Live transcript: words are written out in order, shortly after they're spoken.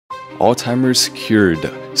Alzheimer's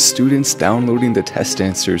cured, students downloading the test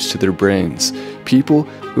answers to their brains, people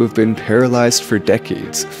who have been paralyzed for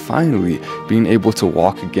decades finally being able to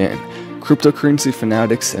walk again, cryptocurrency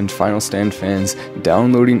fanatics and Final Stand fans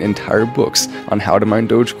downloading entire books on how to mine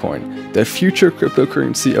Dogecoin, the future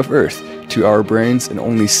cryptocurrency of Earth, to our brains in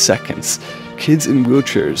only seconds, kids in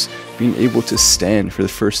wheelchairs being able to stand for the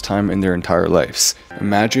first time in their entire lives.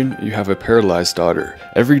 Imagine you have a paralyzed daughter.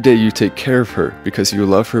 Every day you take care of her because you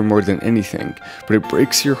love her more than anything, but it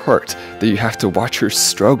breaks your heart that you have to watch her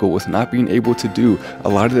struggle with not being able to do a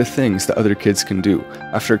lot of the things that other kids can do.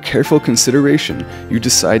 After careful consideration, you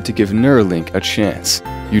decide to give Neuralink a chance.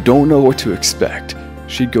 You don't know what to expect.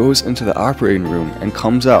 She goes into the operating room and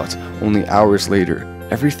comes out only hours later.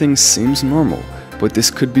 Everything seems normal, but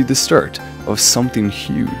this could be the start of something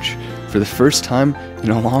huge. For the first time in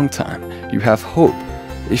a long time, you have hope.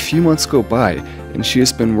 A few months go by, and she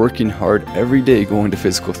has been working hard every day going to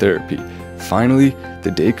physical therapy. Finally,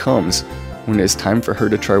 the day comes when it is time for her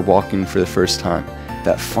to try walking for the first time.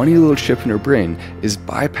 That funny little chip in her brain is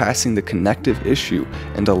bypassing the connective issue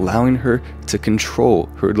and allowing her to control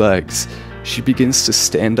her legs. She begins to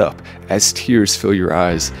stand up as tears fill your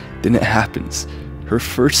eyes. Then it happens. Her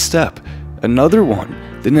first step, another one,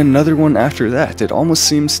 then another one after that. It almost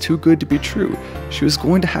seems too good to be true. She was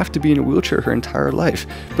going to have to be in a wheelchair her entire life,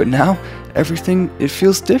 but now everything, it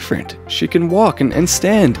feels different. She can walk and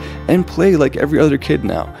stand and play like every other kid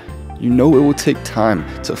now. You know it will take time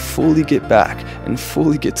to fully get back and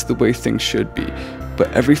fully get to the way things should be, but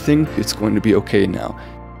everything is going to be okay now.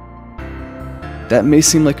 That may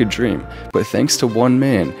seem like a dream, but thanks to one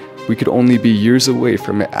man, we could only be years away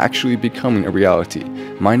from it actually becoming a reality.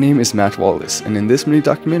 My name is Matt Wallace, and in this mini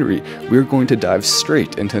documentary, we're going to dive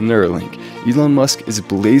straight into Neuralink. Elon Musk is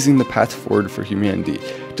blazing the path forward for humanity.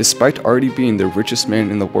 Despite already being the richest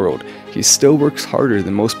man in the world, he still works harder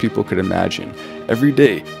than most people could imagine. Every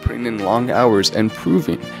day, putting in long hours and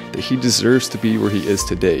proving that he deserves to be where he is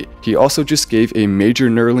today. He also just gave a major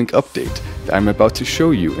Neuralink update that I'm about to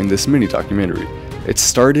show you in this mini documentary. It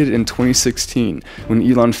started in 2016 when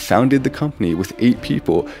Elon founded the company with 8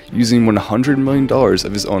 people using $100 million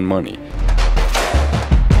of his own money.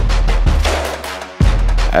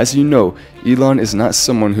 As you know, Elon is not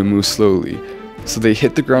someone who moves slowly, so they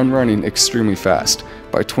hit the ground running extremely fast.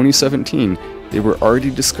 By 2017, they were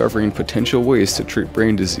already discovering potential ways to treat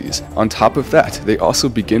brain disease. On top of that, they also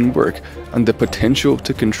begin work on the potential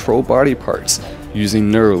to control body parts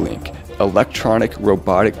using Neuralink, electronic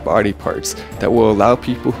robotic body parts that will allow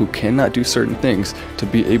people who cannot do certain things to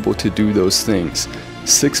be able to do those things.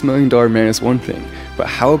 $6 million man is one thing, but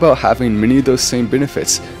how about having many of those same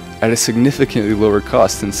benefits at a significantly lower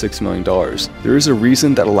cost than $6 million? There is a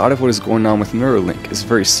reason that a lot of what is going on with Neuralink is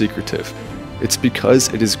very secretive. It's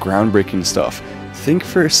because it is groundbreaking stuff. Think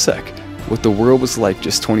for a sec what the world was like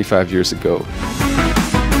just 25 years ago.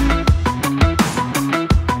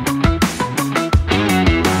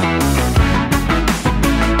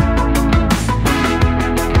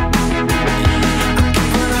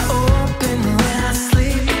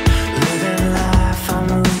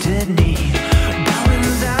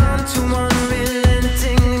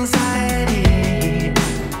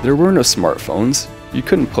 There were no smartphones. You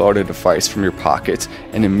couldn't pull out a device from your pocket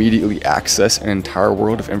and immediately access an entire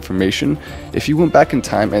world of information. If you went back in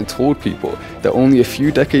time and told people that only a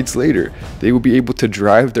few decades later they would be able to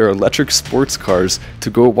drive their electric sports cars to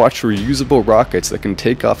go watch reusable rockets that can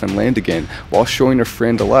take off and land again while showing a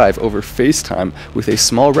friend alive over FaceTime with a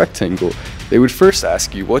small rectangle, they would first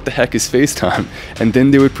ask you what the heck is FaceTime, and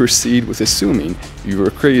then they would proceed with assuming you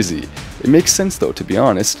were crazy. It makes sense though, to be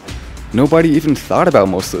honest. Nobody even thought about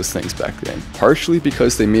most of those things back then, partially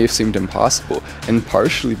because they may have seemed impossible, and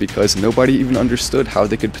partially because nobody even understood how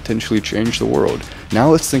they could potentially change the world. Now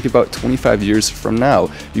let's think about 25 years from now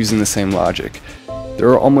using the same logic. There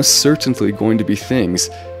are almost certainly going to be things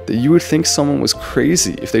that you would think someone was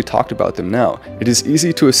crazy if they talked about them now. It is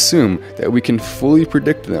easy to assume that we can fully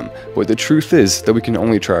predict them, but the truth is that we can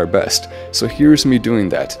only try our best. So here's me doing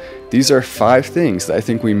that. These are 5 things that I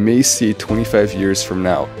think we may see 25 years from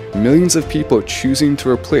now. Millions of people choosing to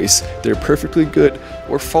replace their perfectly good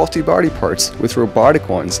or faulty body parts with robotic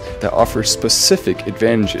ones that offer specific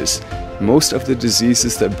advantages. Most of the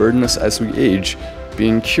diseases that burden us as we age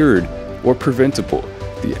being cured or preventable.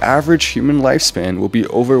 The average human lifespan will be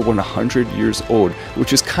over 100 years old,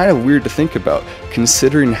 which is kind of weird to think about,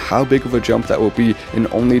 considering how big of a jump that will be in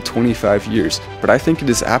only 25 years. But I think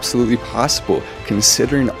it is absolutely possible,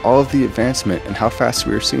 considering all of the advancement and how fast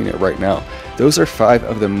we are seeing it right now. Those are 5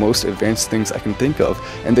 of the most advanced things I can think of,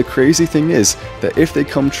 and the crazy thing is that if they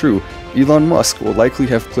come true, Elon Musk will likely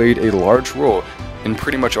have played a large role in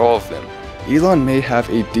pretty much all of them. Elon may have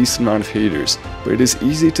a decent amount of haters, but it is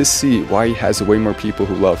easy to see why he has way more people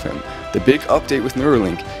who love him. The big update with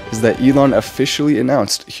Neuralink is that Elon officially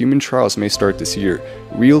announced human trials may start this year,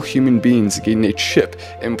 real human beings getting a chip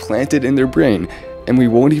implanted in their brain, and we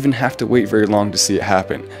won't even have to wait very long to see it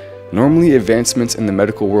happen. Normally, advancements in the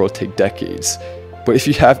medical world take decades, but if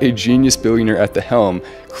you have a genius billionaire at the helm,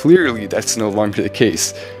 clearly that's no longer the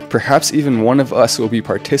case. Perhaps even one of us will be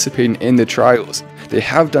participating in the trials. They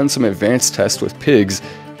have done some advanced tests with pigs,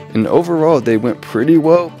 and overall they went pretty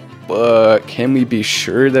well, but can we be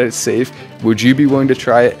sure that it's safe? Would you be willing to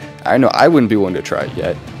try it? I know I wouldn't be willing to try it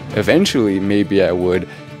yet. Eventually, maybe I would,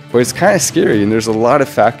 but it's kind of scary, and there's a lot of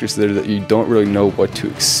factors there that you don't really know what to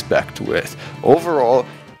expect with. Overall,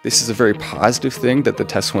 this is a very positive thing that the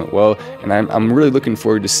test went well, and I'm really looking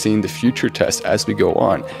forward to seeing the future tests as we go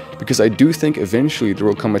on, because I do think eventually there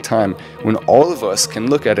will come a time when all of us can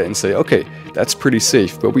look at it and say, okay, that's pretty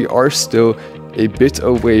safe, but we are still a bit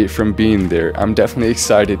away from being there. I'm definitely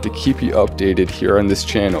excited to keep you updated here on this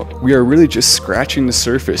channel. We are really just scratching the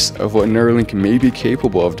surface of what Neuralink may be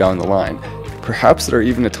capable of down the line. Perhaps there are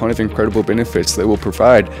even a ton of incredible benefits that it will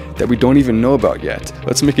provide that we don't even know about yet.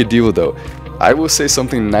 Let's make a deal though. I will say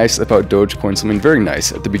something nice about Dogecoin, something very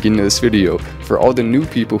nice at the beginning of this video for all the new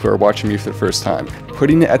people who are watching me for the first time.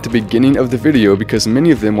 Putting it at the beginning of the video because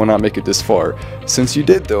many of them will not make it this far. Since you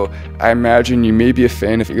did though, I imagine you may be a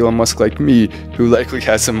fan of Elon Musk like me, who likely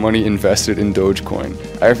has some money invested in Dogecoin.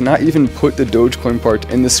 I have not even put the Dogecoin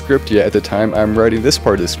part in the script yet at the time I'm writing this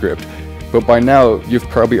part of the script. But by now, you've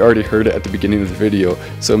probably already heard it at the beginning of the video,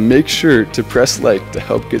 so make sure to press like to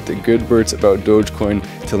help get the good words about Dogecoin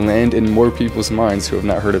to land in more people's minds who have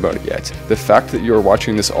not heard about it yet. The fact that you are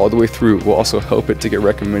watching this all the way through will also help it to get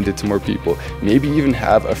recommended to more people. Maybe even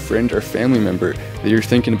have a friend or family member that you're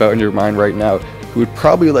thinking about in your mind right now who would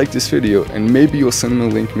probably like this video, and maybe you'll send them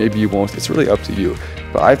a link, maybe you won't, it's really up to you.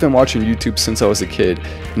 But I've been watching YouTube since I was a kid,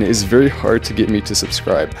 and it is very hard to get me to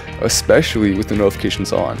subscribe, especially with the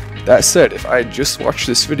notifications on. That said, if I had just watched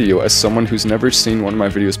this video as someone who's never seen one of my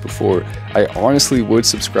videos before, I honestly would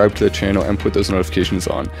subscribe to the channel and put those notifications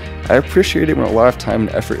on. I appreciate it when a lot of time and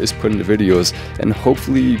effort is put into videos, and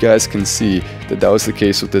hopefully you guys can see that that was the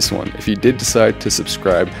case with this one. If you did decide to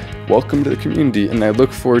subscribe, welcome to the community, and I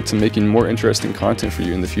look forward to making more interesting content for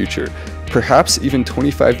you in the future. Perhaps even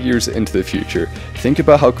 25 years into the future. Think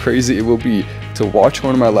about how crazy it will be to watch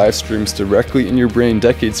one of my live streams directly in your brain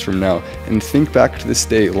decades from now, and think back to this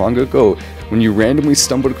day long ago when you randomly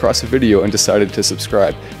stumbled across a video and decided to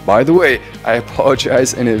subscribe. By the way, I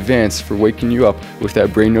apologize in advance for waking you up with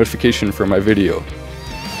that brain notification from my video.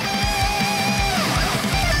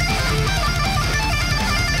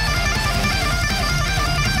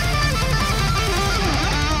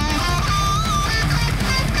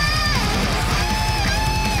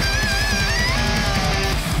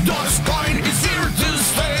 Dogecoin is here to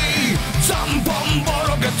stay. Jump on board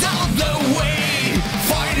or get out the way.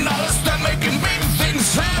 Final step making big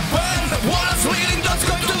things happen. What's leading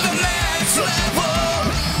Dogecoin to the next level?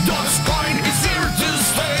 Dogecoin is here to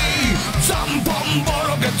stay. Jump on board.